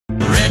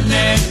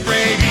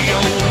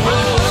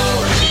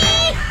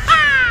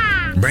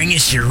Bring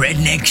us your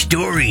redneck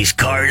stories,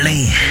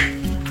 Carly.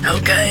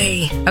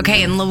 Okay.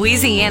 Okay, in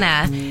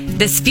Louisiana,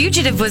 this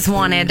fugitive was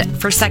wanted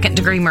for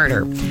second-degree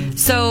murder.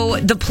 So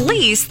the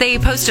police, they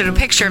posted a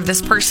picture of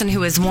this person who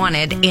was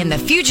wanted, and the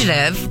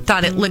fugitive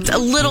thought it looked a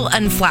little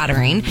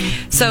unflattering.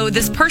 So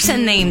this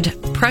person named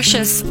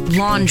Precious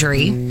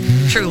Laundry,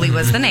 truly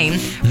was the name,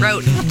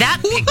 wrote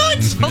that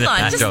picture. Hold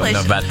on, I just don't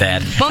know about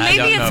that. Well,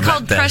 maybe it's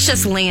called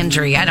Precious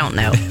Landry. I don't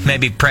know.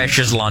 Maybe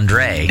Precious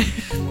Laundry.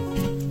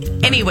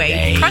 Anyway,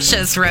 Okay.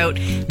 Precious wrote,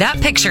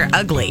 that picture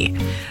ugly.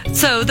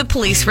 So the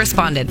police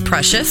responded,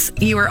 Precious,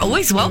 you are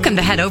always welcome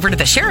to head over to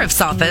the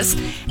sheriff's office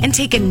and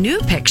take a new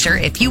picture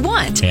if you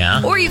want.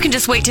 Yeah. Or you can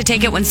just wait to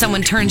take it when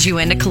someone turns you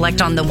in to collect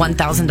on the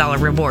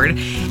 $1,000 reward.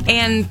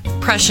 And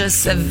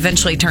Precious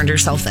eventually turned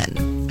herself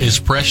in. Is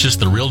Precious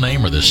the real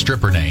name or the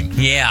stripper name?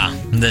 Yeah,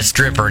 the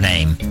stripper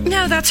name.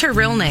 No, that's her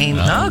real name.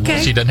 Well,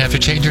 she doesn't have to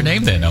change her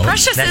name then,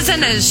 Precious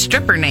isn't a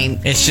stripper name.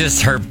 It's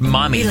just her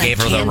mommy We like gave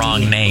her the candy.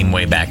 wrong name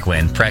way back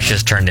when.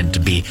 Precious turned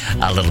into be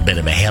a little bit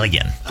of a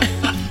hellion.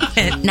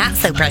 Not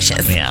so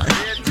precious. Yeah.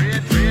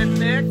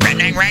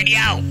 Redneck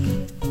Radio.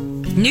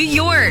 New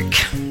York.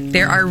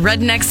 There are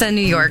rednecks in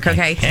New York,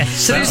 okay?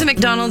 So there's a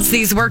McDonald's.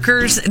 These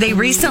workers, they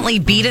recently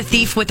beat a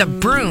thief with a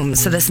broom.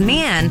 So this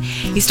man,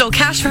 he stole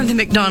cash from the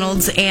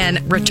McDonald's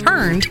and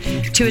returned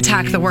to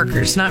attack the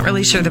workers. Not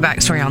really sure the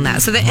backstory on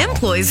that. So the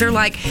employees are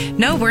like,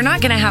 no, we're not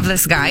going to have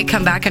this guy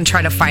come back and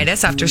try to fight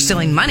us after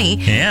stealing money.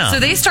 Yeah. So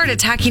they start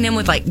attacking him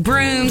with like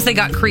brooms. They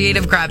got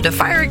creative, grabbed a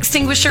fire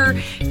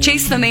extinguisher,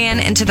 chased the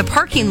man into the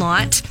parking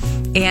lot,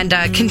 and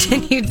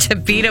continued to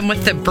beat him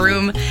with the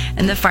broom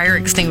and the fire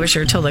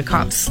extinguisher till the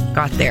cops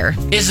got there.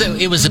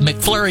 It was a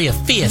McFlurry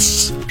of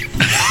fists.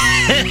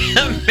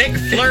 A big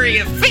flurry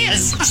of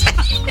fists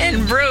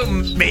and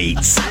broom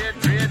beats.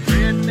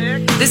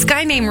 This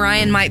guy named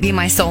Ryan might be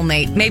my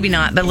soulmate. Maybe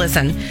not, but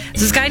listen.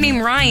 So this guy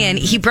named Ryan,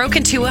 he broke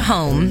into a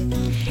home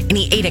and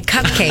he ate a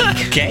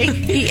cupcake. Okay.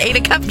 He ate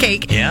a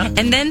cupcake. Yeah.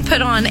 And then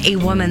put on a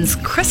woman's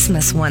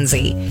Christmas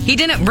onesie. He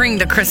didn't bring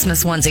the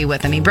Christmas onesie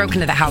with him. He broke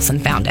into the house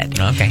and found it.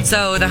 Okay.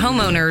 So the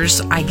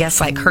homeowners, I guess,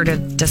 heard a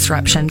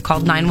disruption,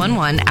 called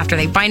 911 after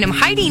they find him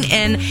hiding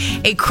in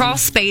a crawl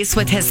space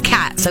with his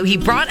cat. So he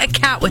brought a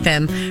cat with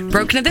him,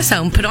 broke into this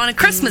home, put on a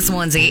Christmas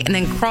onesie, and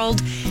then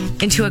crawled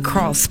into a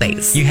crawl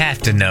space. You have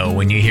to know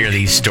when you hear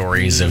these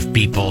stories of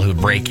people who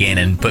break in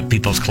and put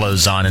people's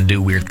clothes on and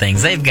do weird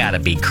things, they've got to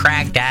be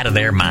cracked out of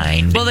their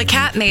mind. Well, the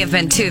cat may have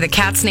been too. The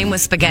cat's name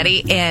was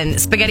Spaghetti,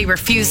 and Spaghetti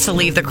refused to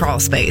leave the crawl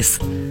space.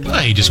 Well,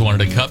 he just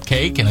wanted a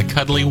cupcake and a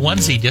cuddly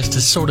onesie just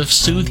to sort of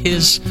soothe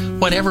his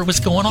whatever was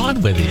going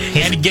on with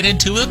him and get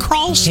into a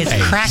crawl space.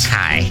 His crack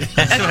high.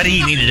 That's what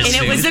he needed to And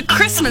soothe. it was a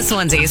Christmas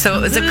onesie, so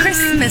it was a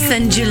Christmas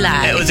in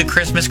July. It was a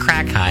Christmas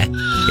crack high.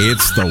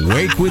 It's the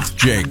Wake with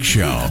Jake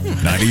Show.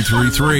 93.3